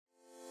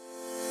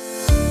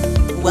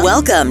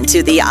Welcome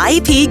to the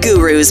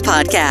IPGurus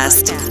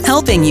podcast,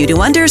 helping you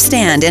to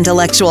understand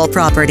intellectual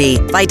property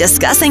by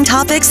discussing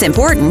topics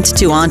important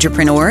to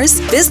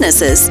entrepreneurs,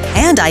 businesses,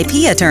 and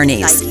IP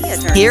attorneys.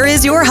 Here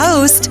is your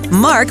host,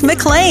 Mark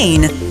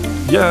McLean.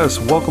 Yes,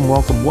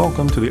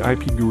 welcome to the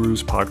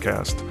IPGurus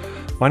podcast.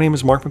 My name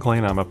is Mark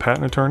McLean. I'm a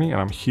patent attorney, and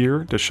I'm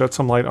here to shed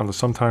some light on the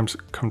sometimes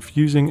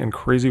confusing and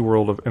crazy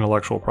world of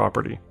intellectual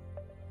property.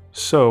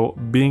 So,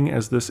 being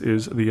as this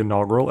is the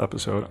inaugural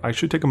episode, I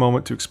should take a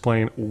moment to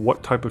explain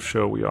what type of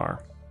show we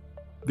are.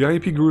 The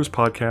IPGurus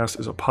podcast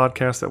is a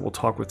podcast that will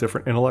talk with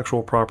different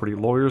intellectual property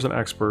lawyers and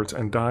experts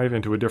and dive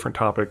into a different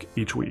topic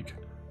each week.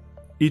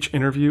 Each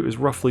interview is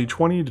roughly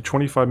 20 to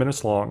 25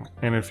 minutes long,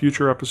 and in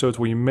future episodes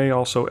we may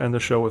also end the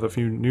show with a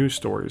few news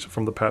stories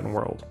from the patent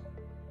world.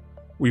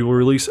 We will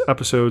release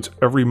episodes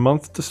every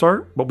month to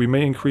start, but we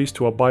may increase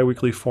to a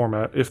bi-weekly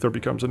format if there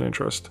becomes an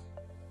interest.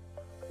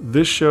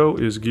 This show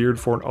is geared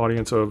for an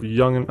audience of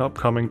young and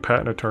upcoming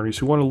patent attorneys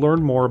who want to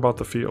learn more about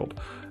the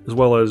field, as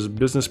well as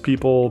business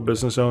people,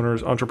 business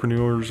owners,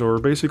 entrepreneurs, or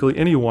basically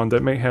anyone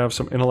that may have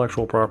some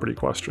intellectual property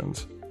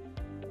questions.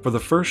 For the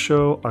first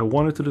show, I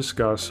wanted to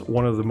discuss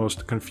one of the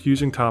most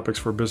confusing topics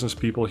for business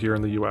people here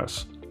in the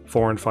US,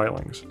 foreign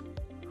filings,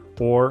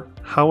 or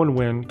how and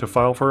when to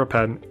file for a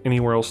patent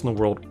anywhere else in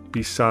the world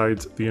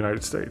besides the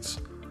United States.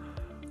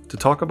 To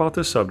talk about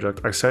this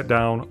subject, I sat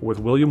down with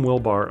William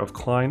Wilbar of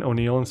Klein,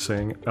 O'Neill &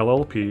 Singh,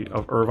 LLP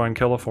of Irvine,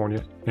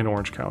 California in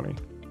Orange County.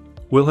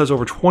 Will has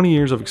over 20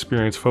 years of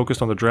experience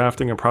focused on the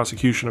drafting and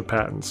prosecution of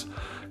patents.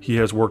 He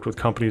has worked with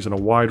companies in a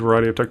wide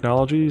variety of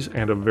technologies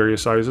and of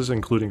various sizes,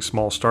 including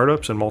small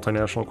startups and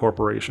multinational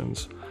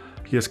corporations.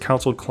 He has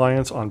counseled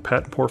clients on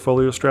patent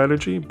portfolio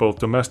strategy, both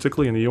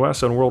domestically in the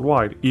US and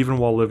worldwide, even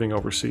while living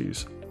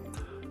overseas.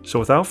 So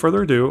without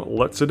further ado,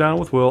 let's sit down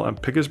with Will and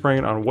pick his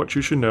brain on what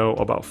you should know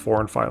about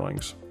foreign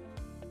filings.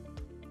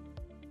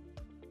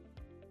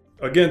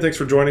 Again, thanks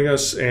for joining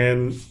us.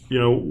 And,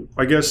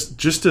 I guess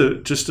just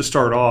to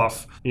start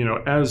off,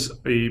 as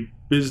a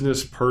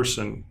business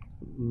person,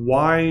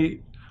 why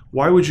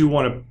would you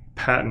want to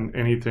patent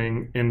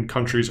anything in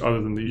countries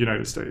other than the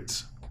United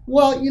States?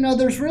 Well,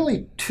 there's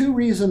really two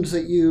reasons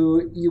that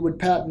you would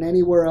patent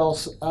anywhere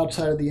else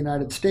outside of the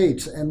United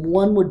States. And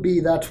one would be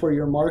that's where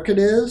your market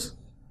is.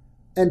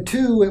 And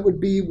two, it would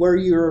be where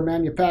you're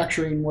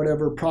manufacturing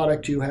whatever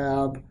product you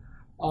have.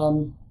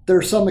 There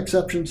are some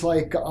exceptions,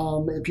 like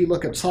if you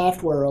look at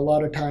software, a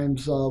lot of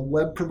times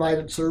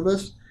web-provided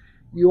service,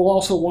 you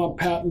also want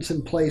patents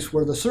in place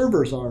where the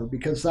servers are,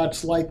 because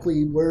that's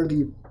likely where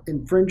the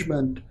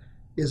infringement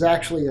is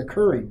actually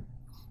occurring.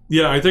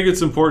 Yeah, I think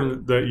it's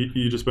important that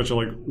you just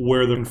mentioned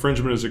where the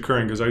infringement is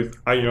occurring, because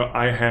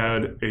I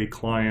had a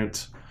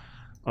client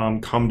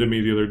come to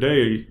me the other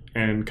day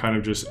and kind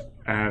of just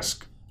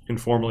ask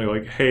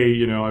informally,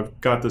 hey,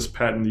 I've got this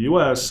patent in the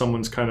US,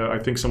 I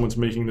think someone's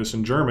making this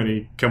in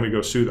Germany, can we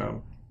go sue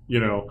them?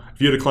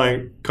 If you had a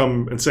client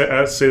come and say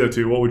that to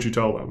you, what would you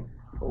tell them?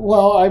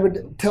 Well, I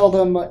would tell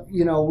them,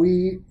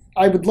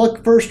 I would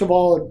look first of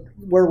all at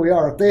where we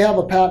are. If they have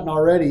a patent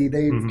already,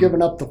 they've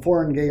given up the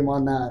foreign game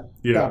on that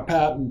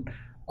patent.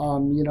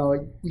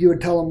 You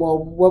would tell them,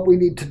 well, what we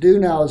need to do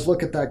now is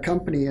look at that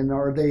company, and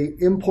are they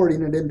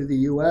importing it into the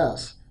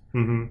US?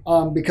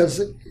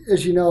 Because,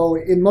 as you know,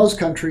 in most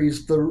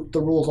countries, the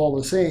rule's all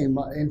the same.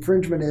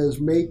 Infringement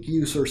is make,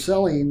 use, or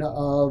selling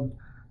of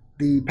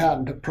the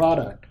patented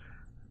product.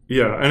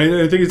 Yeah, and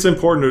I think it's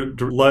important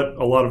to let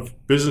a lot of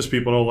business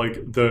people know,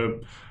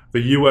 the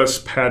U.S.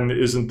 patent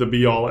isn't the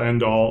be-all,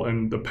 end-all,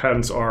 and the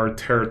patents are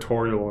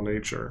territorial in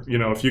nature.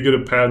 If you get a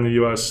patent in the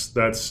U.S.,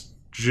 that's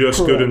just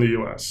Correct. Good in the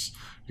U.S.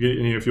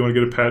 If you want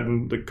to get a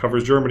patent that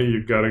covers Germany,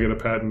 you've got to get a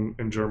patent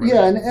in Germany.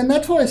 Yeah, and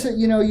that's why I said,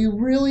 you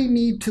really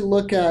need to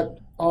look at,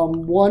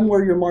 one,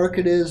 where your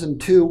market is,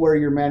 and two, where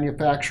you're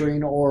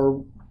manufacturing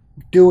or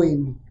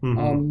doing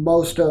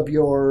most of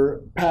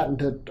your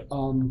patented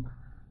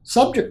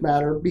subject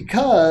matter,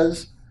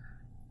 because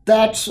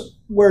that's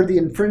where the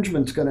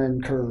infringement's going to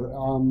incur.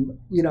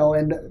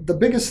 And the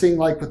biggest thing,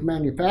 like with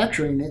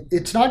manufacturing,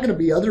 it's not going to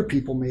be other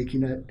people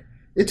making it.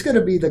 It's going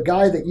to be the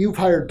guy that you've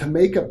hired to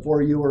make it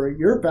for you or at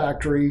your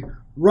factory,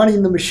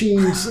 running the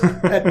machines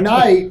at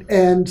night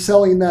and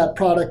selling that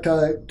product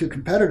to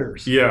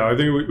competitors. Yeah, I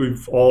think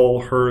we've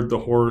all heard the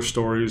horror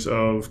stories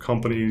of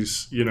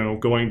companies,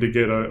 going to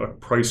get a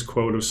price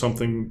quote of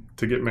something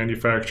to get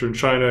manufactured in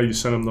China. You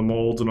send them the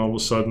molds, and all of a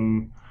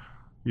sudden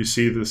you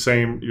see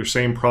your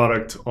same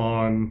product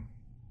on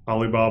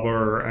Alibaba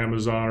or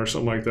Amazon or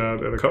something like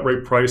that at a cut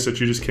rate price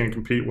that you just can't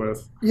compete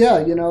with. Yeah,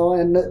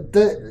 and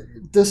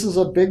this is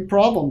a big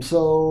problem.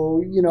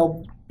 So,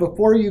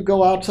 before you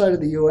go outside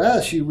of the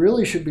U.S., you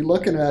really should be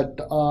looking at,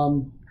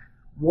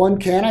 one,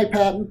 can I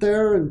patent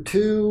there? And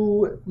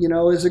two,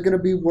 is it going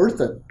to be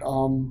worth it?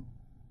 Am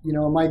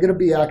I going to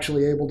be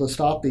actually able to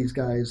stop these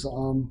guys?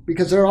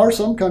 Because there are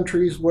some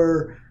countries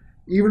where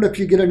even if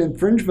you get an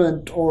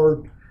infringement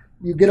or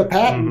you get a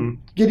patent,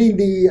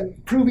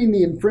 proving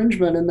the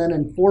infringement and then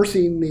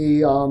enforcing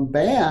the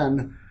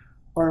ban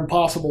are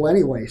impossible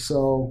anyway.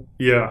 So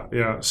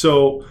yeah.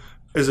 So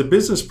As a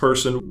business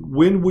person,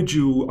 when would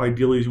you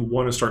ideally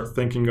want to start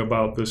thinking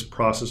about this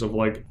process of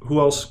like, who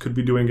else could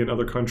be doing it in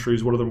other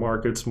countries? What other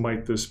markets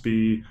might this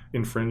be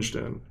infringed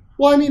in?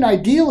 Well, I mean,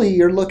 ideally,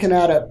 you're looking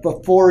at it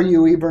before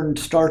you even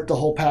start the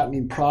whole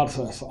patenting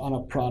process on a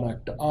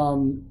product.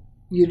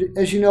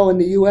 As you know, in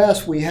the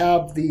U.S., we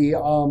have the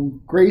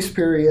grace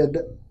period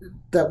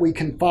that we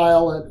can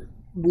file.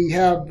 We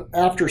have,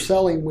 after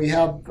selling, we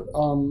have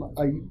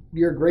a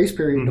year grace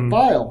period to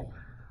file.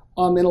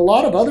 In a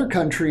lot of other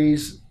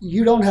countries,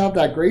 you don't have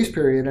that grace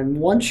period. And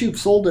once you've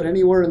sold it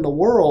anywhere in the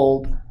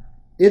world,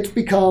 it's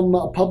become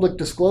a public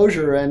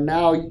disclosure. And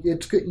now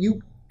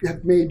you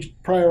have made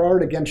prior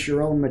art against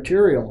your own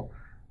material.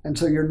 And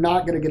so you're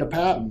not going to get a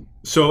patent.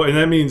 So, and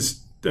that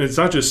means it's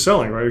not just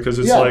selling, right? Because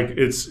it's like,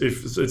 if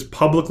it's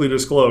publicly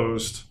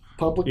disclosed,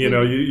 you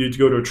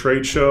go to a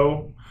trade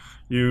show,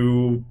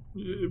 you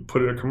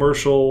put in a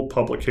commercial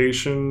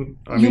publication.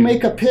 You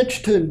make a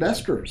pitch to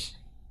investors.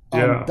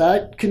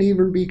 That can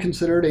even be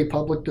considered a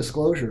public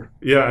disclosure.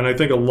 Yeah, and I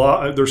think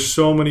there's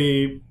so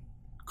many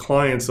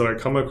clients that I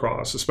come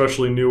across,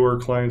 especially newer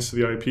clients to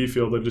the IP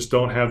field, that just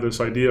don't have this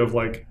idea of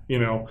like,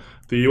 the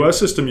US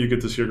system, you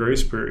get this year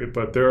grace period,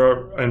 but there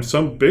are, and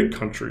some big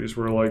countries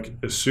where like,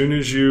 as soon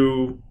as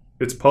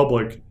it's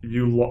public,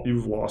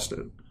 you've lost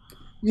it.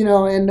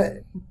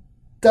 And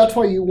that's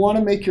why you want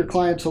to make your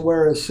clients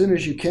aware as soon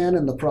as you can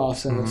in the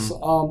process. A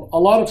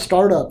lot of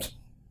startups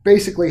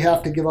basically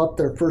have to give up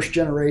their first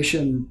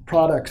generation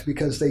products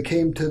because they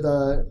came to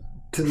the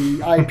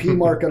IP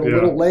market a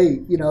little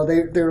late.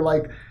 They're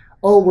like,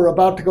 oh, we're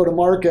about to go to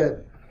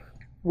market.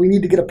 We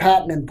need to get a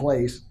patent in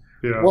place.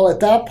 Yeah. Well, at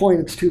that point,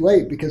 it's too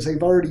late because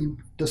they've already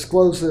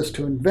disclosed this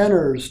to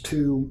inventors,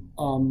 to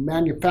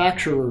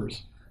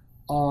manufacturers,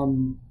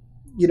 and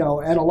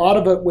a lot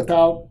of it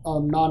without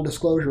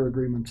non-disclosure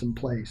agreements in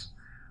place.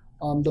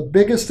 The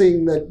biggest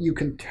thing that you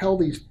can tell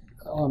these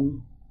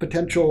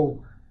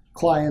potential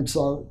clients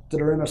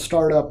that are in a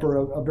startup or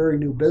a very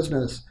new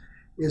business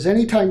is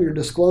anytime you're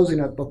disclosing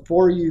it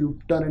before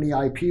you've done any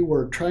IP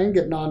work, try and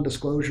get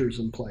non-disclosures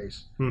in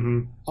place.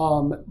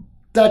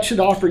 That should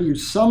offer you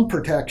some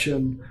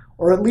protection,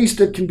 or at least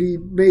it can be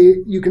made.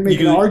 You can make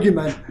an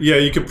argument. Yeah,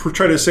 you could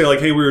try to say like,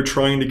 "Hey, we were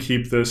trying to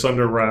keep this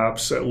under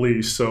wraps at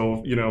least."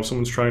 So if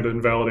someone's trying to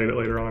invalidate it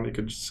later on, you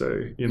could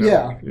say, and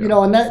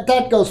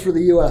that goes for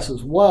the U.S.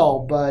 as well.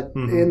 But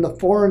in the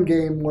foreign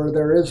game where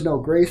there is no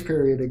grace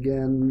period,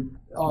 again,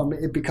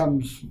 it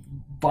becomes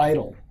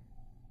vital.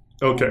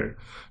 Okay,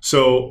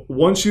 so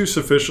once you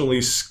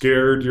sufficiently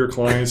scared your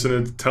clients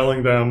into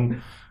telling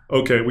them,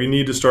 okay, we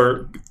need to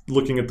start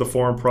looking at the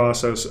foreign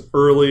process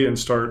early and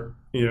start,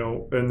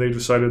 and they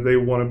decided they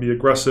want to be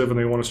aggressive and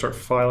they want to start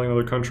filing in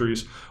other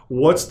countries,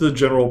 what's the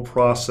general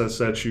process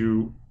that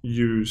you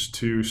use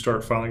to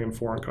start filing in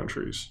foreign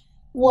countries?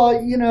 Well,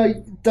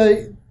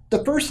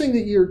 the first thing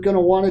that you're going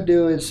to want to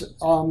do is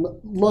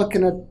look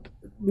at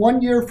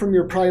 1 year from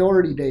your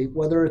priority date,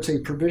 whether it's a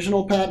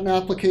provisional patent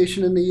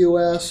application in the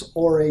U.S.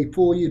 or a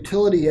full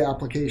utility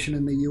application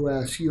in the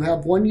U.S., you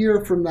have 1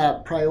 year from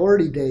that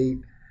priority date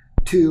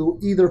to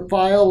either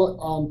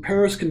file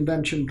Paris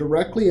Convention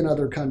directly in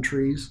other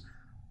countries,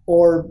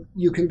 or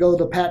you can go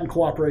the Patent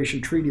Cooperation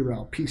Treaty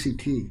route,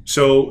 PCT.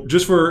 So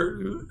just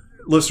for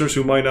listeners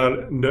who might not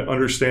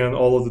understand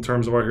all of the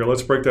terms of art here,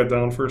 let's break that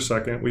down for a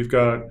second. We've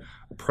got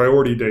a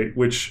priority date,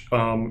 which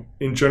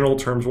in general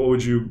terms, what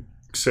would you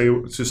say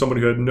to somebody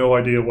who had no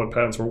idea what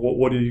patents were?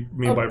 What do you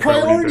mean by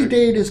priority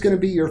date? Is going to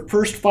be your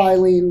first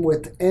filing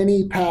with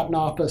any patent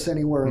office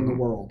anywhere in the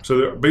world.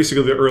 So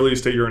basically the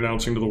earliest date you're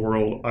announcing to the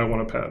world, I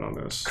want a patent on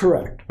this.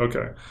 Correct.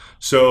 Okay.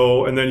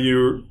 So, and then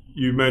you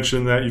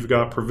mentioned that you've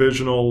got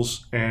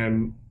provisionals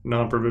and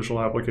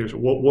non-provisional application.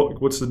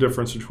 What's the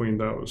difference between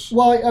those?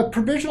 Well, a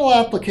provisional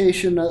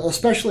application,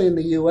 especially in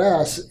the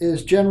U.S.,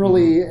 is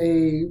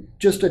generally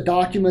just a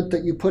document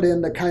that you put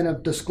in that kind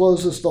of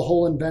discloses the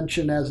whole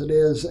invention as it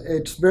is.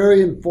 It's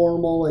very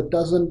informal. It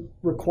doesn't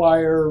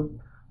require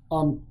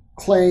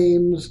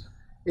claims.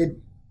 It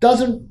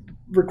doesn't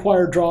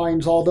require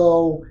drawings,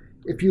 although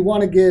if you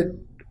want to get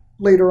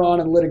later on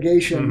in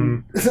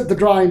litigation, the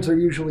drawings are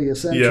usually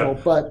essential.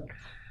 Yeah.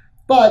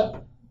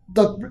 But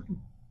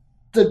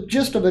the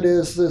gist of it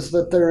is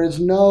that there is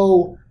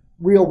no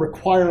real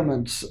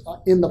requirements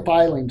in the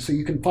filing, so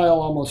you can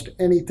file almost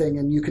anything,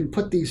 and you can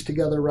put these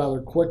together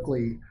rather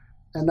quickly.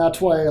 And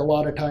that's why a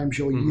lot of times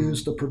you'll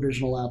use the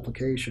provisional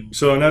application.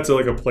 So, and that's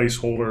like a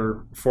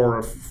placeholder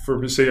for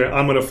say,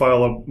 I'm going to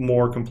file a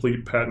more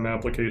complete patent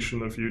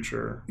application in the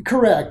future.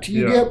 Correct.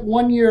 You get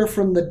 1 year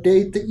from the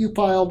date that you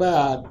filed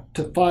at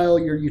to file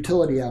your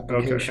utility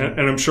application. Okay.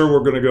 And I'm sure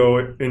we're going to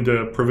go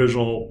into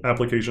provisional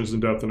applications in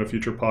depth in a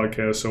future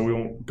podcast, so we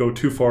won't go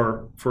too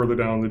further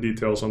down the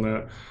details on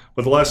that.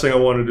 But the last thing I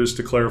wanted is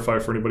to clarify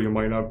for anybody who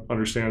might not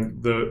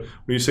understand, when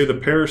you say the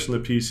Paris and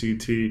the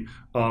PCT,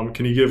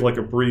 can you give like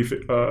a brief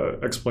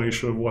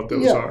explanation of what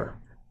those are?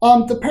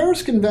 The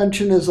Paris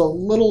Convention is a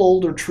little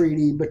older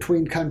treaty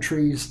between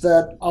countries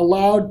that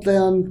allowed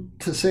them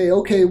to say,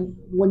 okay,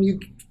 when you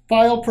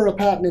file for a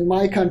patent in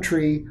my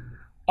country,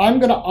 I'm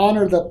going to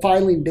honor the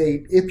filing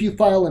date if you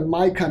file in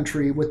my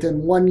country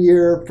within 1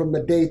 year from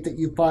the date that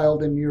you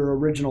filed in your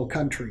original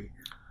country.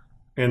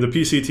 And the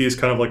PCT is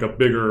kind of like a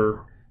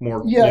bigger,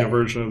 more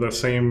version of that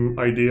same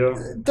idea?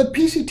 The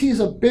PCT is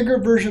a bigger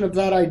version of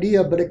that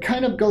idea, but it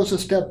kind of goes a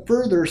step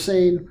further,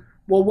 saying,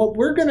 well, what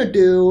we're going to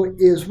do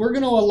is we're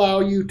going to allow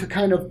you to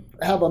kind of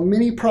have a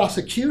mini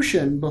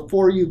prosecution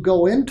before you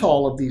go into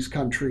all of these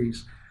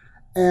countries.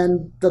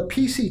 And the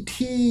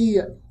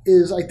PCT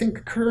is, I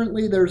think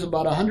currently there's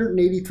about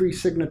 183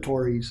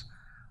 signatories.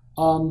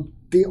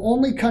 The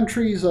only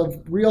countries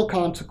of real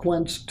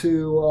consequence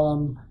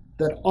to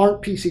that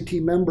aren't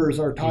PCT members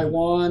are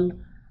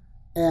Taiwan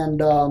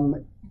and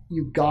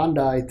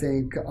Uganda, I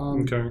think.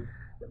 Okay.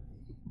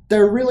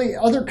 They're really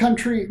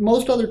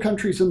most other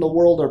countries in the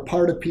world are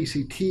part of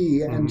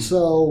PCT, and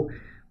so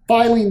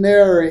filing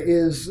there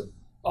is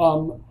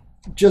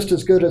just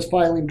as good as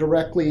filing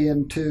directly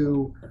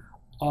into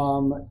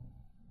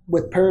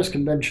with Paris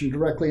Convention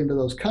directly into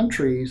those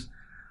countries.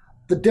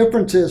 The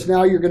difference is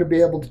now you're going to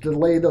be able to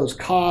delay those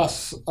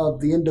costs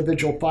of the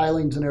individual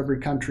filings in every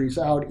country's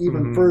out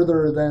even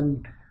further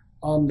than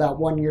that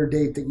 1 year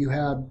date that you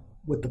had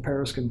with the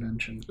Paris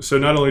Convention. So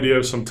not only do you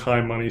have some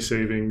time, money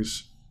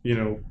savings,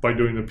 by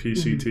doing the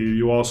PCT,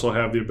 you also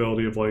have the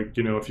ability of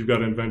if you've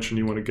got an invention,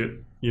 you want to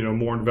get,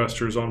 more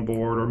investors on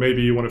board, or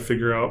maybe you want to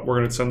figure out, we're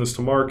going to send this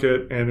to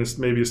market and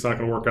maybe it's not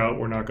going to work out.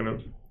 We're not going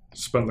to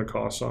spend the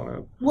costs on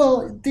it.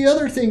 Well, the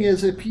other thing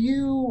is if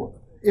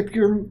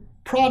your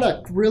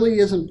product really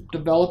isn't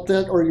developed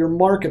yet, or your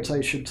markets,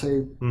 I should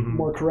say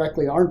more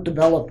correctly, aren't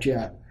developed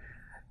yet,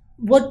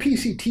 what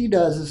PCT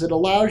does is it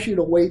allows you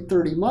to wait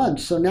 30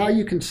 months. So now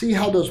you can see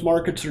how those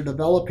markets are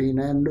developing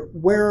and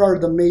where are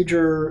the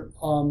major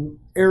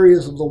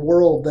areas of the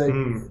world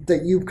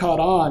that you've caught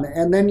on.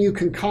 And then you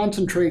can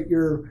concentrate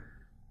your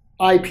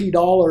IP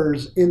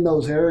dollars in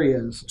those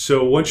areas.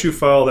 So once you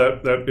file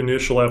that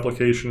initial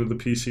application to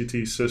the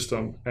PCT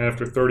system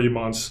after 30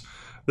 months,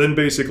 then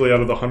basically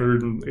out of the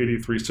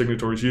 183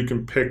 signatories, you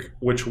can pick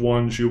which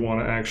ones you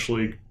want to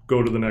actually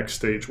go to the next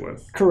stage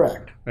with.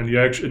 Correct. And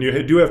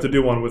you do have to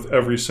do one with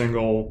every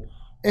single...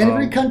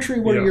 Every country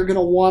where you're going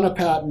to want a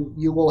patent,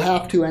 you will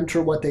have to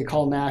enter what they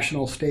call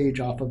national stage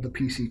off of the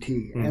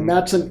PCT. And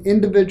that's an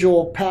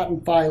individual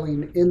patent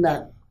filing in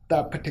that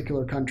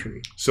particular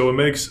country. So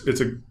it's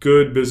a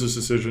good business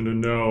decision to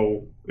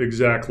know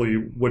exactly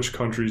which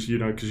countries,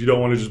 because you don't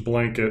want to just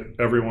blanket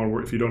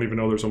everyone if you don't even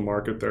know there's a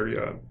market there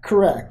yet.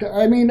 Correct.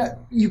 I mean,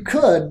 you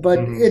could, but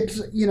it's,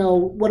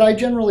 what I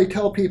generally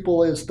tell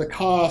people is the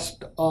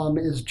cost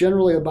is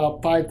generally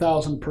about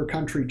 $5,000 per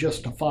country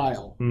just to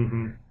file.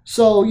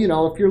 So,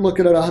 if you're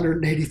looking at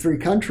 183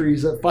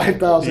 countries at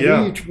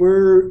 $5,000 each,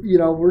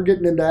 we're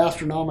getting into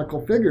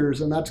astronomical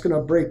figures, and that's going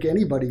to break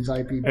anybody's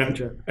IP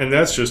budget. And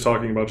that's just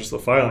talking about just the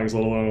filings,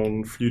 let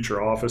alone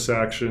future office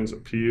actions,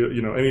 appeal,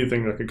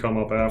 anything that could come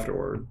up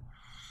afterward.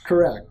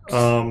 Correct.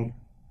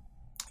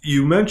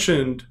 You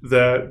mentioned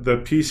that the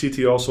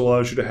PCT also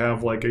allows you to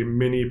have like a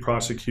mini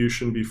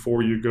prosecution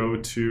before you go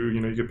to,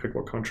 you can pick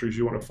what countries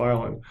you want to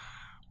file in.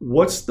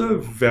 What's the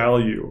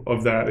value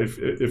of that?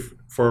 If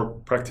for a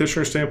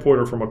practitioner standpoint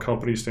or from a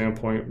company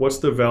standpoint, what's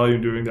the value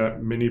in doing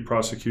that mini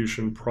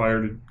prosecution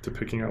prior to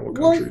picking out what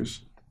countries?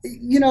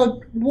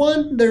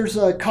 One, there's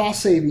a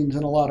cost savings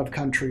in a lot of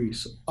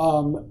countries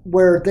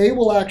where they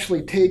will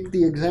actually take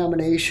the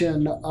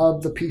examination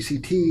of the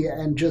PCT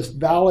and just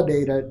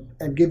validate it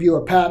and give you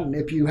a patent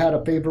if you had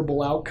a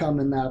favorable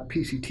outcome in that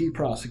PCT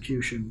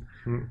prosecution.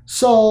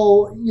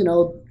 So,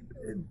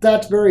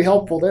 that's very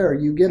helpful there.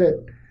 You get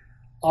it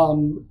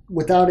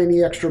without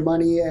any extra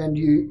money, and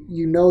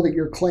you know that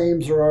your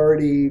claims are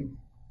already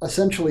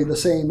essentially the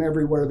same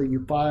everywhere that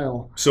you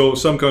file. So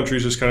some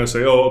countries just kind of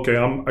say, oh, okay,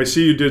 I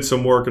see you did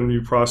some work and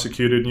you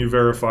prosecuted and you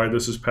verified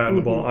this is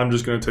patentable. I'm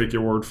just going to take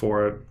your word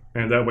for it.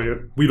 And that way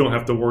we don't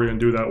have to worry and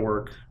do that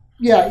work.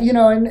 Yeah,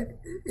 and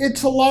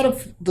it's a lot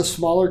of the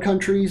smaller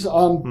countries. The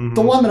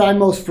one that I'm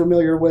most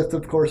familiar with,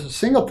 of course, is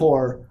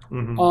Singapore,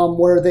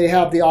 where they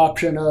have the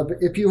option of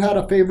if you had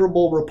a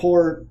favorable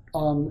report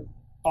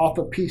off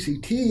of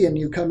PCT and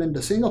you come into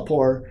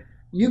Singapore,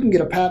 you can get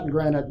a patent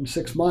granted in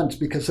 6 months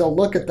because they'll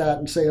look at that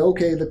and say,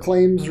 okay, the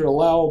claims are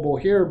allowable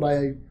here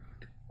by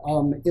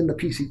in the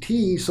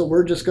PCT, so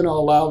we're just going to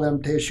allow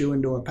them to issue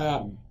into a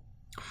patent.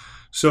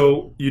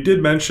 So you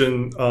did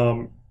mention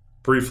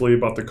briefly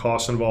about the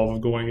costs involved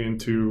of going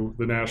into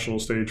the national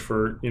stage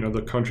for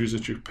the countries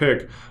that you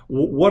pick.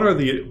 What are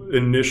the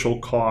initial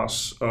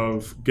costs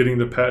of getting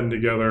the patent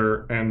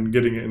together and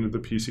getting it into the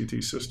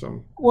PCT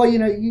system? Well,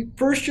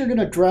 first you're going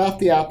to draft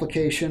the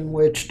application,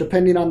 which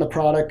depending on the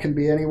product can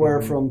be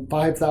anywhere from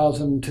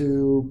 $5,000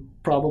 to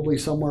probably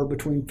somewhere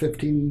between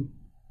 $15,000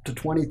 to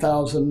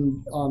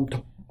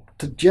 $20,000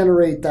 to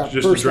generate that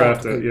just first to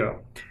draft it. Yeah.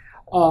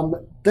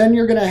 Then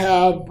you're going to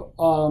have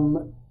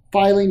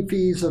filing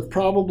fees of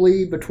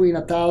probably between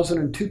 $1,000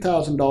 and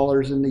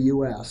 $2,000 in the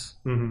U.S.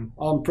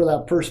 For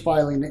that first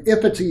filing,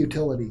 if it's a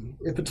utility.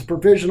 If it's a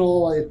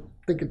provisional, I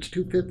think it's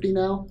 $250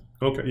 now.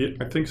 Okay, yeah,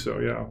 I think so,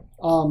 yeah.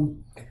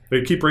 Um,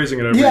 They keep raising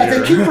it every year. Yeah,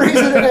 they keep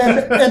raising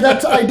it, and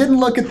that's. I didn't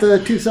look at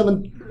the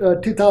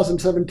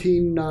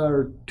 2017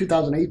 or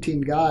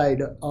 2018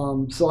 guide,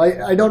 so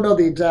I don't know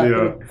the exact.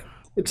 Yeah.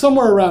 It's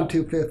somewhere around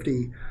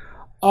 250.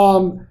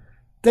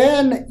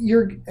 Then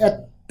you're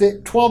at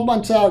the 12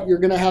 months out. You're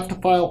going to have to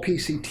file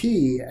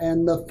PCT,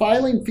 and the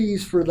filing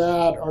fees for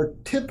that are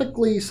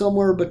typically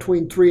somewhere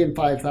between $3,000 and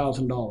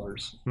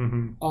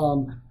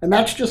 $5,000. And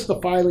that's just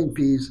the filing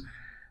fees.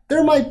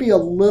 There might be a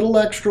little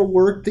extra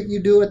work that you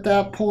do at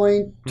that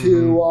point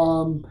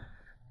to,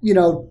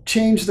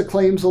 change the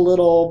claims a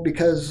little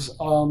because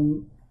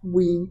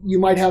you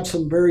might have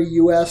some very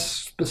U.S.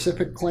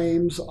 specific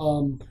claims.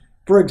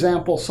 For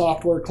example,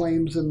 software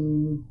claims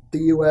in the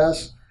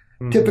U.S.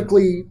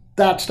 Typically,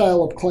 that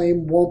style of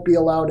claim won't be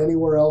allowed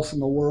anywhere else in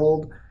the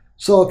world.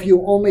 So if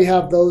you only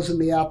have those in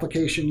the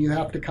application, you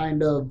have to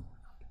kind of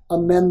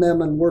amend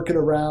them and work it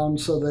around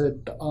so that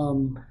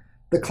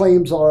the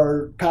claims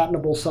are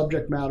patentable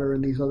subject matter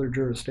in these other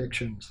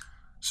jurisdictions.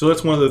 So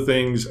that's one of the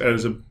things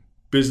as a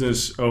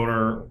business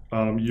owner,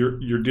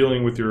 you're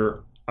dealing with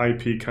your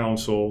IP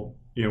counsel.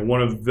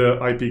 One of the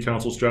IP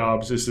counsel's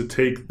jobs is to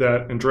take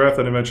that and draft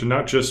that invention,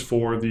 not just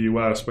for the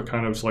US, but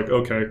kind of like,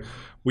 okay,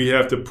 we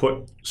have to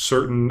put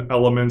certain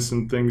elements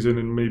and things in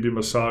and maybe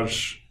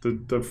massage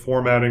the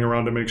formatting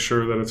around to make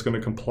sure that it's going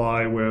to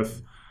comply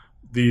with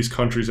these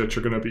countries that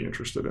you're going to be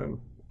interested in.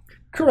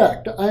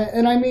 Correct.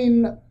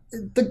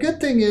 The good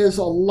thing is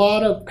a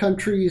lot of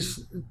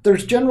countries,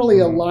 there's generally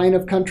a line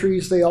of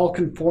countries, they all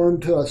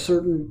conform to a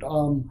certain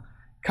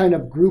kind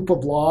of group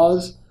of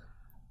laws.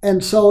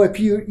 And so if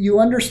you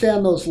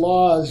understand those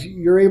laws,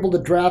 you're able to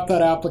draft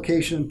that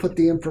application and put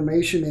the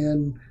information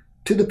in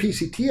to the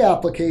PCT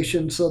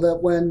application so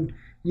that when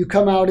you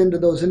come out into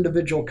those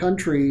individual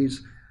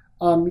countries,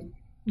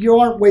 you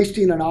aren't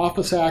wasting an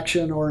office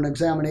action or an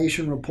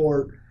examination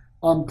report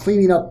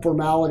cleaning up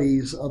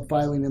formalities of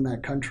filing in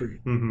that country.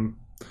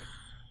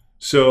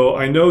 So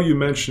I know you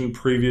mentioned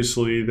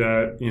previously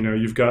that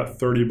you've got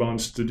 30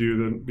 months to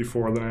do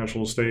before the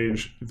national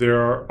stage.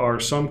 There are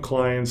some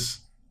clients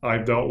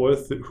I've dealt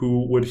with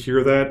who would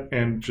hear that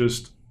and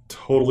just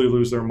totally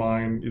lose their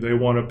mind. They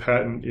want a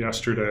patent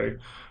yesterday.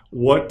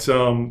 What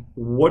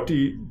do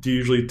you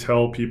usually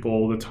tell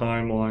people the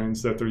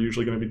timelines that they're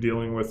usually going to be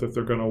dealing with if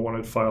they're going to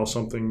want to file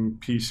something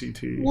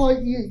PCT? Well,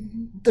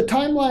 the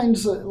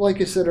timelines, like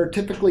I said, are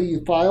typically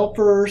you file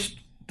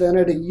first, then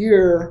at a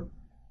year,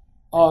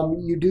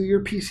 you do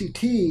your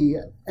PCT,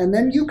 and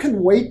then you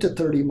can wait to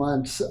 30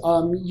 months.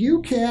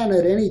 You can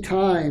at any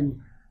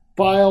time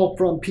file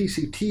from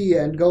PCT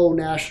and go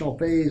national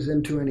phase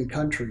into any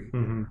country.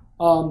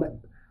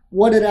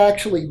 What it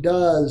actually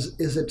does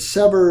is it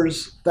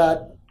severs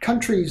that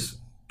country's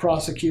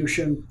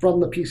prosecution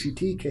from the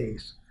PCT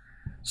case.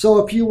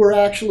 So if you were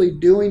actually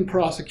doing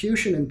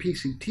prosecution in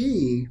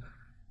PCT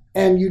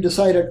and you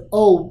decided,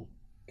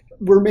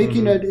 we're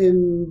making it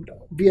in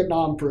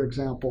Vietnam, for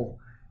example,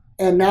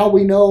 and now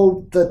we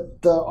know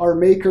that our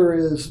maker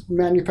is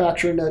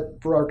manufacturing it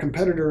for our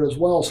competitor as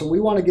well, so we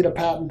want to get a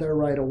patent there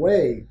right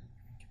away.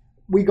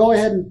 We go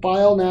ahead and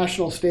file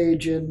national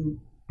stage in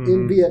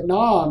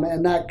Vietnam,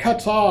 and that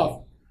cuts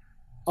off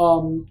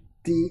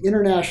the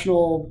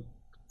international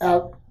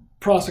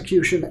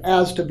prosecution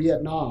as to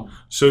Vietnam.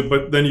 So,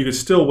 but then you could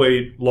still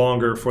wait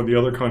longer for the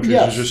other countries.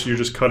 Yes. You're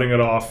just cutting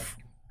it off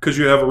because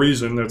you have a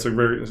reason. It's a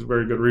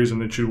very good reason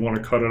that you want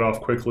to cut it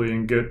off quickly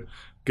and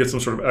get some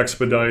sort of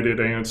expedited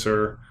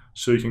answer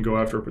so you can go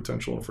after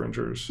potential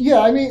infringers.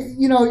 Yeah,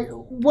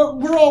 what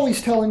we're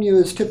always telling you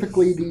is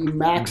typically the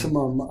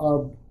maximum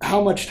of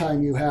how much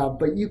time you have,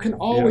 but you can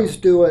always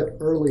do it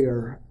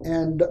earlier.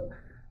 And,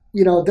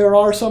 there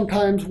are some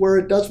times where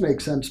it does make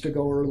sense to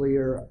go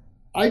earlier.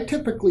 I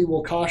typically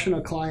will caution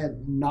a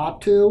client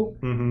not to,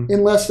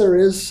 unless there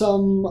is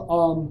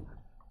some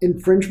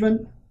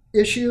infringement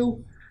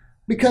issue,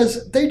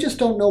 because they just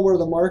don't know where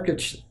the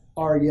markets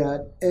are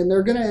yet, and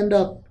they're going to end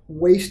up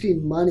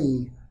wasting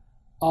money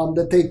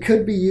that they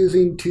could be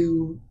using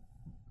to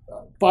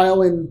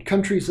file in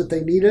countries that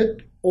they need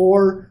it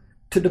or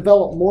to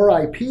develop more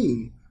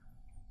IP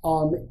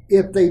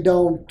if they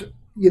don't,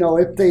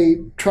 if they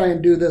try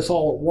and do this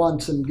all at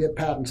once and get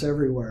patents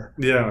everywhere.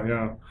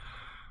 Yeah.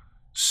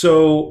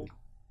 So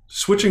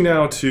switching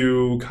now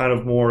to kind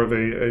of more of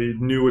a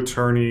new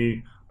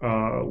attorney,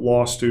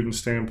 law student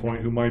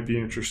standpoint who might be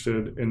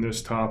interested in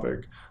this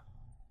topic,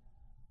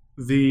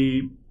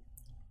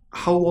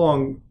 how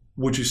long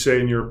would you say,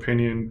 in your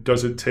opinion,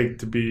 does it take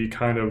to be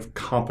kind of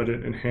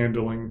competent in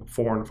handling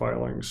foreign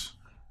filings?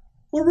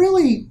 Well,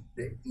 really,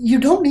 you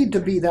don't need to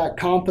be that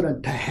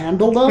competent to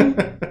handle them.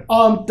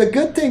 The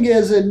good thing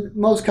is in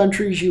most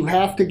countries, you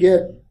have to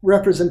get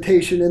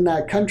representation in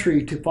that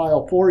country to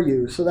file for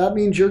you. So that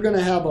means you're going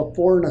to have a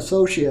foreign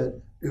associate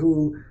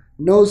who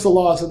knows the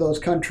laws of those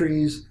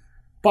countries,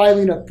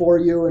 filing it for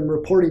you and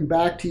reporting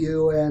back to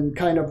you and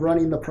kind of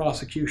running the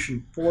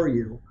prosecution for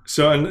you.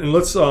 So, and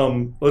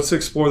let's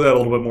explore that a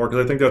little bit more,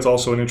 because I think that's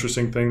also an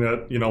interesting thing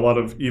that, a lot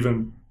of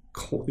even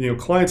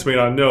clients may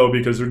not know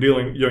because they're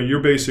dealing, you're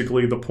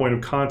basically the point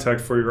of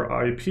contact for your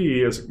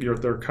IP as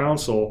their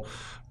counsel.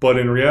 But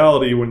in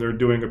reality, when they're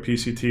doing a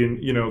PCT, and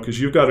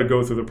because you've got to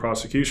go through the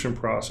prosecution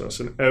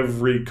process in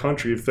every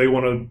country, if they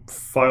want to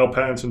file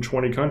patents in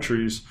 20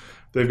 countries,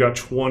 they've got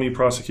 20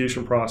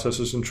 prosecution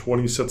processes and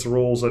 20 sets of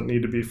rules that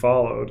need to be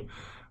followed.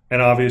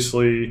 And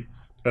obviously,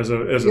 as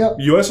a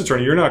U.S.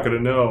 attorney, you're not going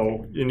to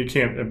know, and you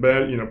can't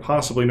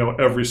possibly know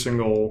every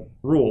single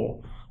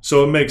rule.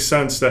 So it makes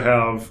sense to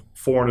have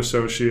foreign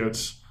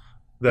associates.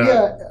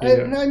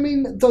 And I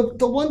mean,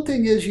 the one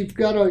thing is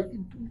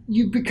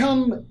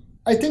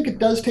I think it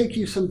does take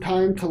you some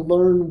time to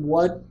learn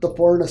what the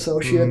foreign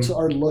associates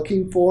are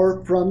looking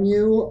for from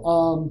you,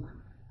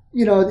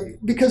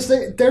 because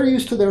they're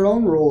used to their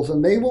own rules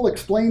and they will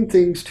explain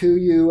things to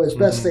you as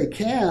best they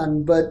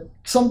can, but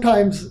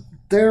sometimes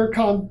their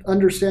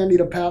understanding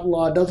of patent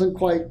law doesn't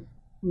quite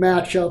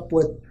match up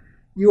with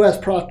U.S.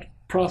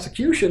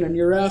 prosecution, and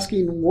you're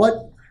asking,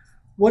 what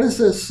is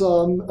this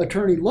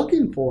attorney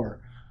looking for?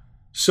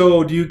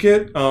 So do you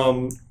get,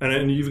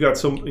 and you've got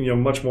some,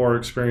 much more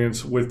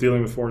experience with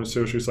dealing with foreign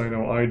associates than I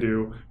know I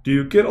do. Do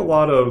you get a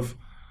lot of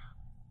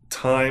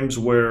times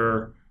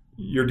where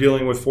you're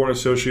dealing with foreign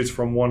associates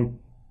from one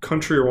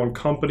country or one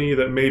company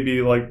that maybe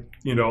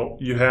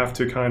you have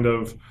to kind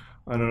of,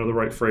 I don't know the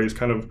right phrase,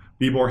 kind of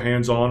be more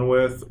hands-on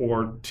with,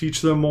 or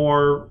teach them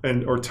more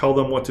or tell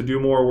them what to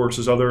do more,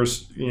 versus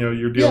others,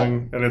 you're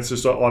dealing and it's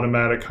just an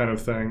automatic kind of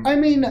thing? I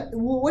mean,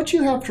 what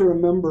you have to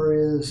remember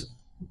is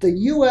the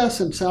U.S.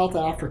 and South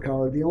Africa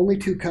are the only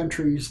two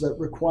countries that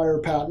require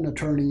patent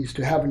attorneys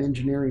to have an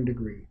engineering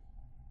degree.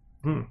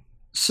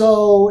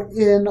 So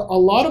in a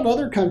lot of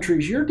other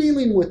countries, you're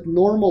dealing with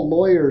normal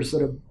lawyers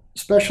that have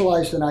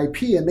specialized in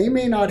IP, and they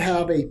may not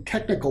have a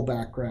technical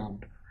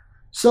background.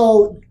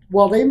 So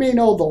while they may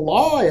know the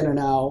law in and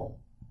out,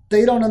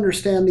 they don't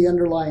understand the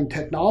underlying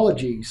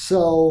technology.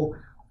 So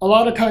a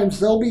lot of times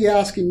they'll be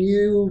asking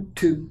you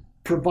to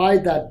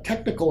provide that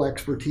technical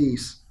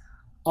expertise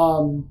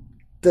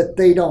that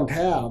they don't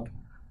have.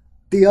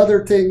 The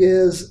other thing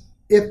is,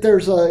 if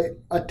there's a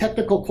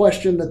technical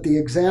question that the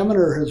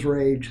examiner has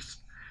raised,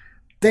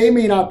 they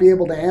may not be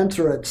able to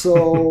answer it.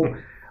 So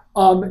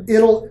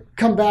it'll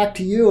come back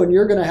to you and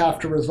you're going to have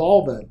to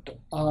resolve it.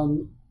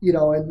 And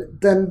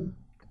then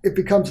it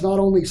becomes not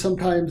only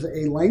sometimes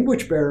a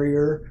language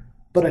barrier,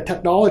 but a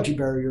technology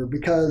barrier,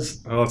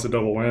 because... Oh, it's a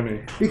double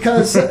whammy.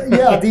 Because,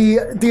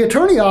 the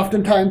attorney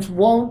oftentimes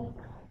won't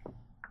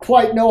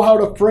quite know how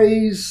to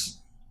phrase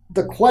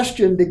the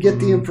question to get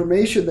the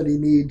information that he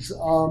needs.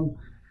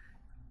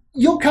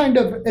 You'll kind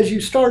of, as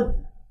you start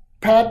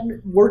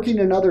working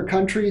in other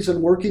countries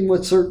and working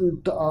with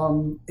certain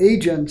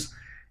agents,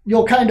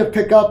 you'll kind of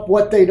pick up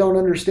what they don't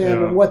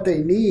understand and what they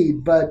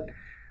need. But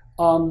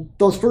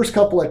those first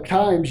couple of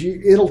times,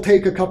 it'll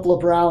take a couple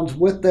of rounds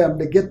with them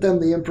to get them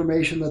the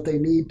information that they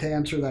need to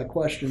answer that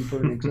question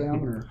for an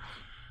examiner.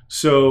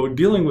 So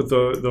dealing with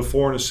the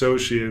foreign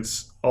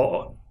associates,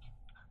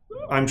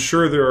 I'm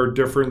sure there are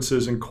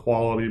differences in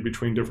quality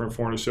between different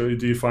foreign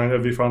associates.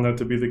 Have you found that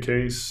to be the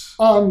case?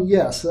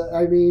 Yes.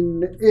 I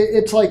mean,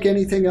 it's like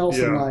anything else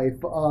in life.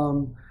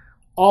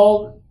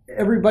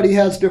 Everybody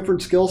has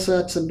different skill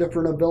sets and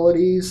different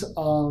abilities.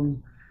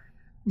 You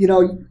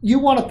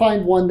want to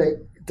find one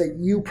that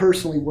you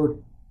personally work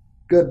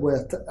good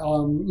with.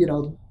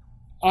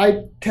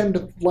 I tend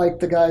to like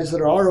the guys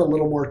that are a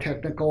little more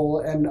technical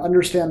and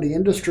understand the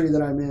industry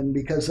that I'm in,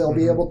 because they'll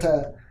be able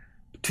to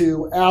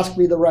ask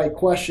me the right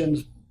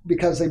questions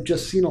because they've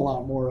just seen a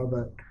lot more of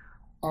it.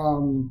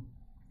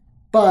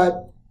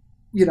 But,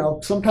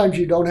 sometimes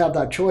you don't have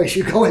that choice.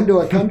 You go into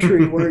a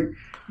country where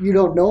you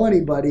don't know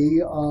anybody.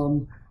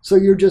 So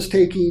you're just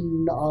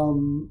taking,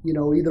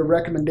 either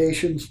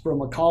recommendations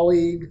from a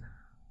colleague,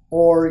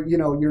 or,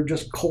 you're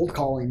just cold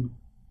calling.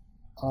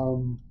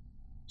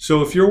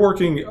 So if you're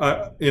working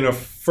in a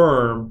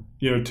firm,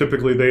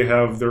 typically they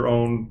have their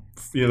own,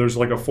 there's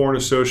like a foreign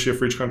associate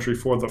for each country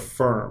for the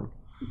firm.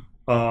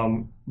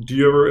 Have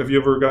you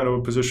ever gotten to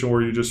a position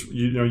where you just,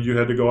 you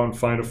had to go out and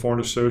find a foreign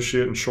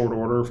associate in short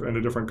order in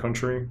a different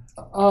country?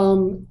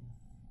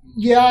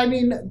 Yeah, I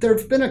mean,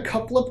 there've been a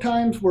couple of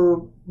times where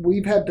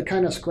we've had to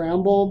kind of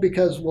scramble,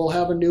 because we'll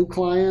have a new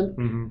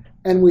client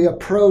and we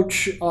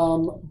approach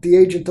the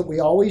agent that we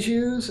always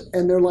use,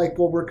 and they're like,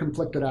 well, we're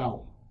conflicted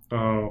out.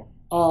 Oh.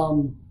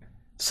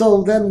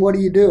 So then what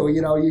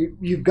do?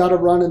 You've got to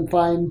run and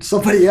find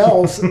somebody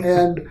else.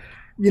 And,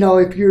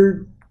 if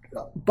you're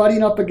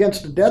butting up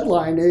against a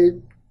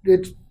deadline,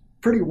 it's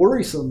pretty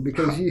worrisome,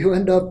 because you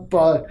end up,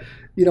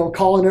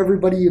 calling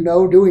everybody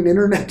doing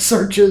internet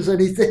searches,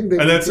 anything.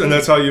 And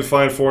that's how you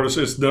find foreign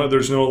associates.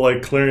 There's no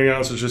like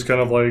clearinghouse. It's just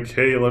kind of like,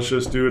 hey, let's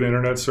just do an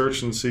internet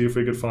search and see if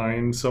we could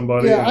find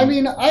somebody. Yeah, I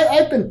mean,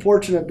 I've been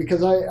fortunate,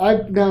 because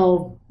I've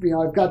now,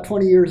 I've got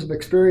 20 years of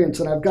experience,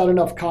 and I've got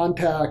enough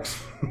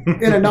contacts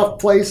in enough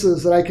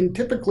places that I can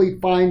typically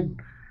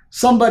find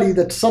somebody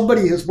that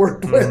somebody has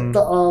worked with.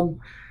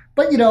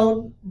 But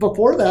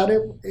before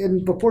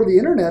that, before the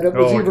internet, it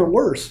was even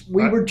worse.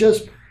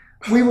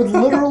 We would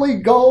literally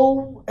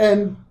go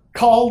and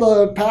call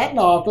the patent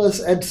office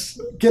and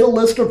get a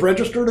list of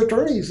registered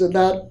attorneys in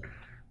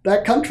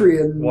that country.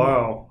 And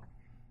wow.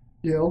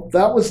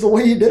 That was the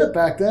way you did it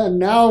back then.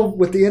 Now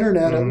with the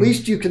internet, at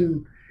least you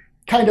can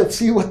kind of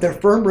see what their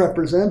firm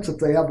represents if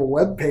they have a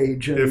web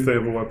page. If they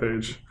have a web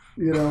page.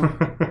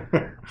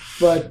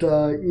 But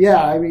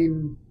I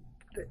mean,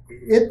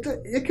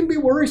 it can be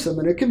worrisome,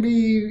 and it can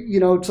be,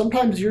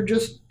 sometimes you're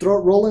just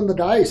rolling the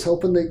dice,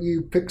 hoping that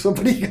you pick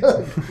somebody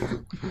good.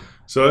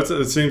 So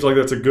it seems like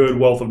that's a good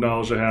wealth of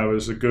knowledge to have,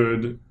 is a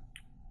good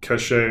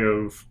cachet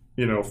of,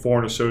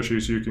 foreign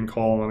associates you can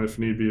call on if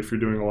need be, if you're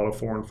doing a lot of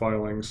foreign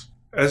filings.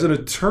 As an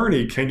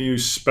attorney, can you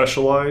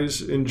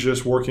specialize in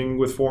just working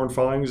with foreign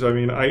filings? I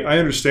mean, I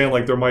understand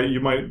like you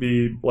might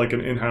be like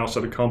an in-house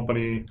at a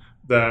company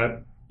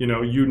that,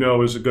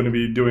 is going to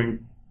be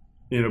doing,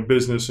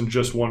 business in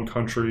just one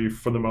country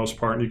for the most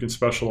part, and you can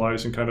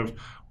specialize in kind of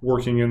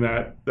working in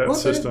that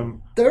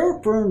system. There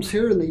are firms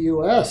here in the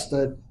U.S.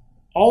 that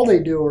all they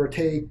do are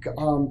take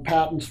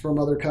patents from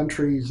other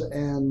countries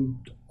and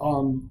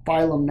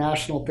file them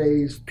national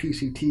phase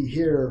PCT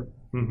here.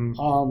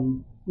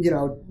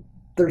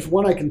 There's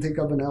one I can think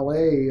of in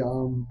L.A.,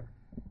 and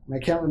I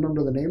can't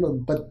remember the name of them,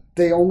 but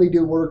they only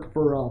do work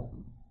for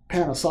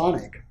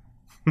Panasonic.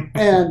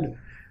 And,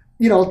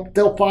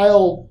 they'll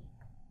file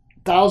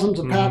thousands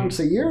of patents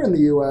a year in the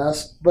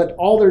U.S., but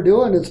all they're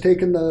doing is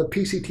taking the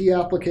PCT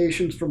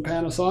applications from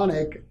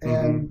Panasonic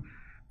and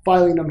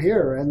filing them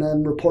here, and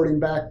then reporting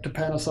back to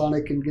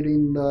Panasonic and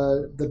getting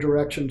the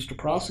directions to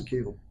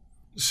prosecute.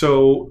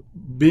 So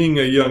being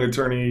a young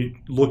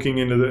attorney looking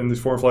into these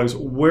foreign filings,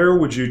 where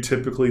would you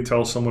typically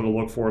tell someone to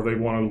look for if they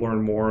want to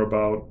learn more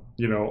about,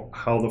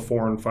 how the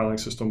foreign filing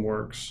system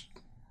works?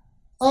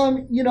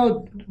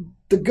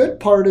 The good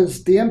part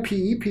is the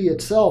MPEP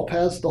itself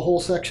has the whole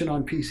section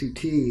on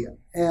PCT.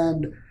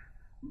 And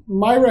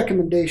my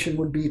recommendation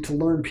would be to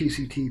learn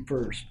PCT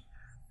first.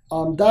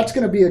 That's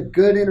going to be a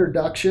good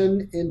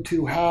introduction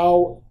into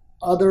how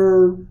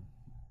other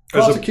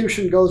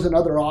prosecution goes in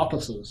other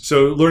offices.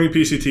 So learning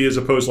PCT as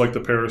opposed to like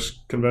the Paris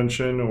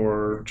Convention,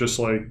 or just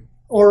like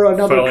or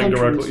another filing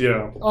countries. Directly,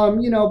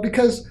 yeah.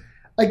 Because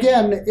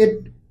again,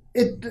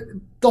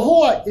 the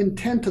whole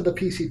intent of the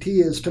PCT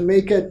is to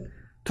make it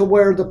to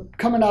where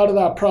coming out of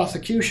that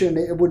prosecution,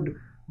 it would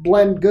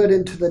blend good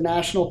into the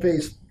national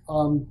phase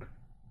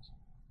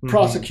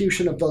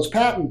prosecution of those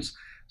patents.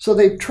 So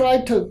they've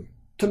tried to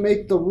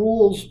make the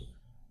rules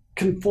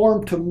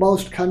conform to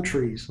most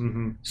countries.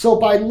 So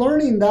by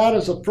learning that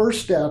as a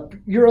first step,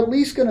 you're at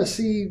least going to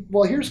see,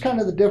 well, here's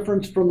kind of the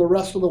difference from the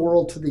rest of the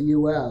world to the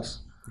U.S.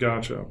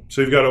 Gotcha.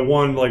 So you've got a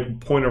one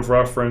point of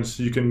reference.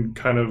 You can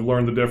kind of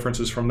learn the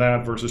differences from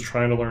that versus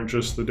trying to learn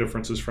just the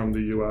differences from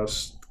the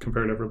U.S.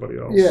 compared to everybody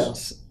else.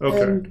 Yes.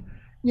 Okay. And,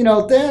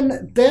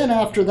 then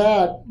after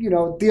that,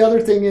 the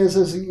other thing is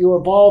as you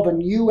evolve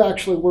and you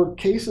actually work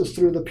cases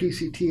through the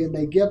PCT and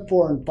they get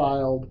foreign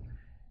filed,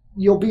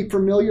 you'll be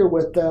familiar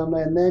with them,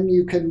 and then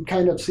you can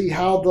kind of see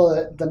how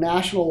the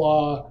national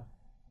law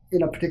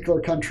in a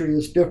particular country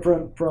is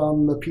different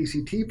from the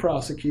PCT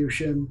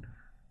prosecution,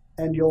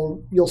 and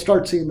you'll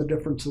start seeing the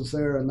differences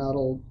there, and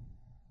that'll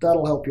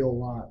help you a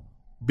lot.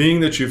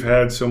 Being that you've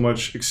had so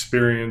much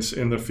experience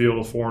in the field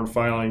of foreign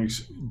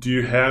filings, do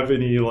you have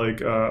any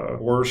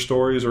horror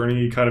stories or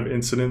any kind of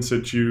incidents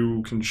that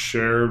you can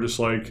share, just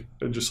like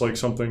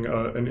something,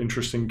 an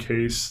interesting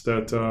case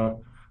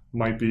that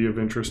might be of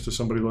interest to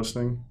somebody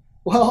listening?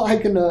 Well, I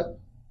can.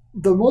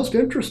 The most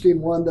interesting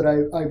one that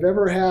I've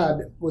ever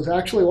had was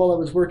actually while I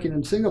was working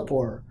in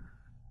Singapore,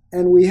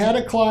 and we had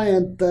a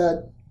client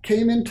that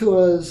came into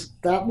us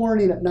that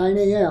morning at 9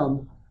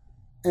 a.m.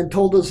 and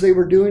told us they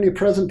were doing a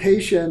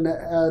presentation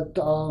at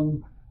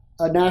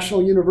a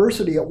national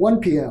university at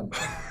 1 p.m.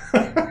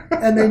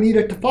 and they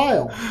needed to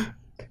file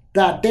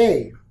that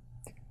day.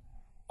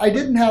 I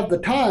didn't have the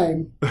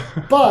time,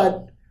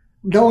 but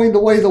knowing the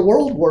way the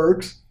world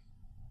works,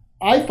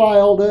 I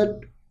filed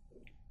it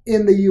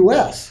in the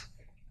U.S.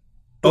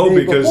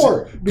 Because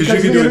you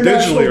can do it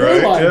digitally,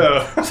 right?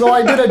 Yeah. So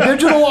I did a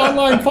digital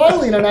online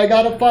filing, and I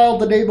got it filed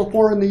the day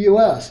before in the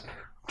U.S.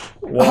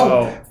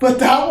 Wow. But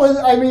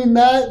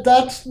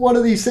that's one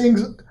of these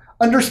things,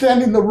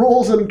 understanding the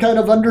rules and kind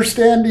of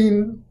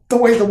understanding the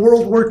way the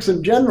world works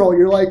in general.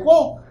 You're like,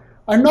 well,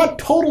 I'm not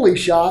totally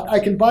shot. I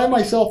can buy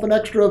myself an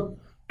extra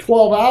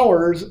 12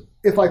 hours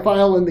if I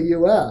file in the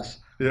U.S.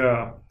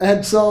 Yeah.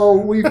 And so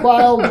we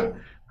filed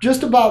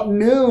just about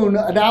noon,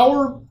 an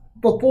hour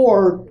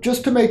before,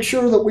 just to make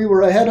sure that we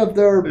were ahead of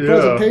their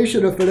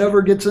presentation if it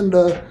ever gets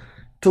into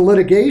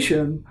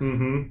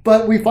litigation.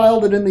 But we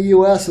filed it in the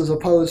U.S. as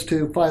opposed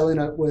to filing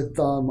it with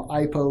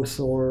IPOS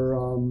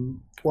or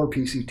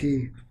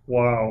PCT.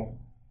 Wow.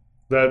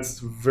 That's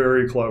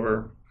very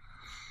clever.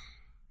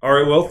 All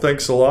right, well,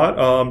 thanks a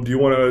lot. Do you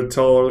want to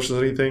tell us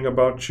anything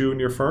about you and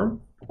your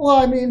firm? Well,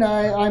 I mean,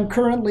 I'm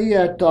currently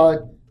at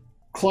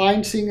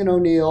Klein, Singh &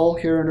 O'Neill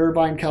here in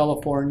Irvine,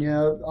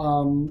 California.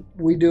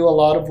 We do a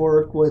lot of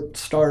work with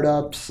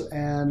startups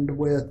and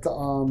with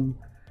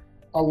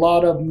a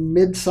lot of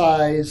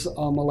mid-size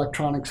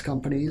electronics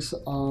companies.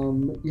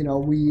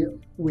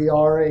 We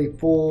are a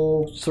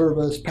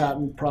full-service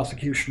patent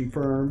prosecution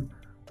firm.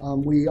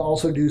 We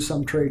also do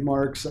some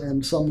trademarks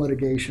and some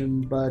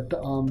litigation, but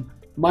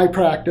my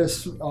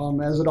practice,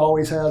 as it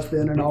always has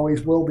been and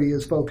always will be,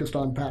 is focused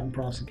on patent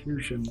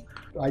prosecution.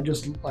 I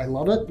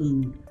love it,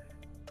 and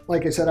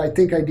like I said, I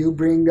think I do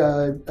bring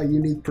a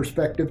unique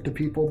perspective to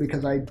people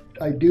because I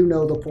do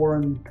know the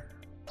foreign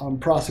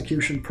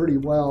prosecution pretty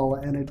well,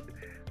 and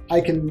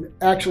I can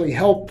actually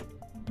help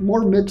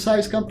more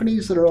mid-sized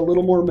companies that are a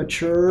little more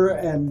mature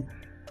and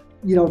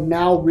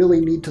now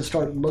really need to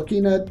start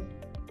looking at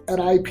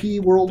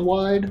IP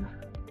worldwide.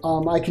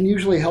 I can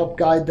usually help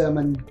guide them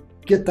and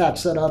get that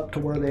set up to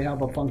where they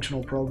have a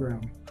functional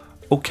program.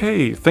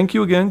 Okay, thank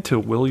you again to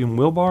William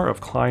Wilbar of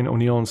Klein,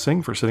 O'Neill &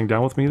 Singh for sitting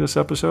down with me this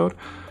episode.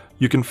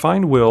 You can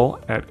find Will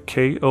at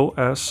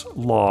koslaw.com.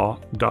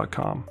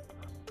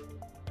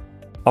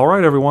 All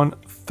right, everyone,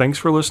 thanks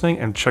for listening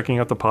and checking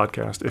out the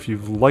podcast. If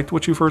you've liked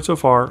what you've heard so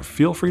far,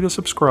 feel free to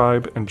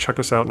subscribe and check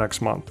us out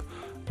next month.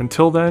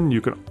 Until then,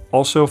 you can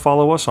also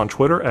follow us on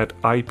Twitter at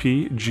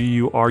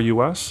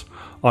IPGurus,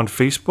 on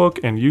Facebook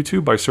and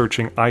YouTube by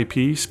searching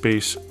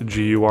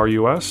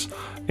IP_GURUS,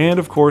 and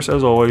of course,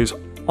 as always,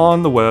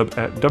 on the web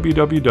at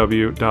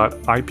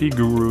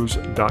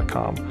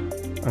www.ipgurus.com.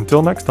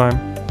 Until next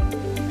time.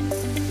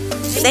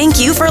 Thank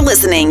you for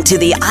listening to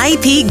the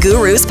IP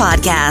Gurus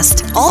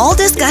podcast. All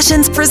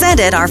discussions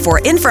presented are for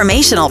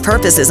informational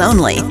purposes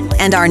only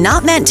and are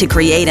not meant to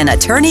create an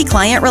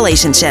attorney-client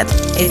relationship.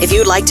 If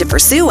you'd like to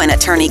pursue an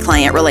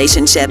attorney-client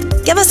relationship,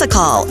 give us a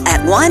call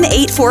at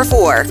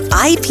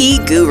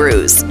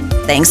 1-844-IP-GURUS.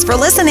 Thanks for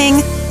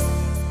listening.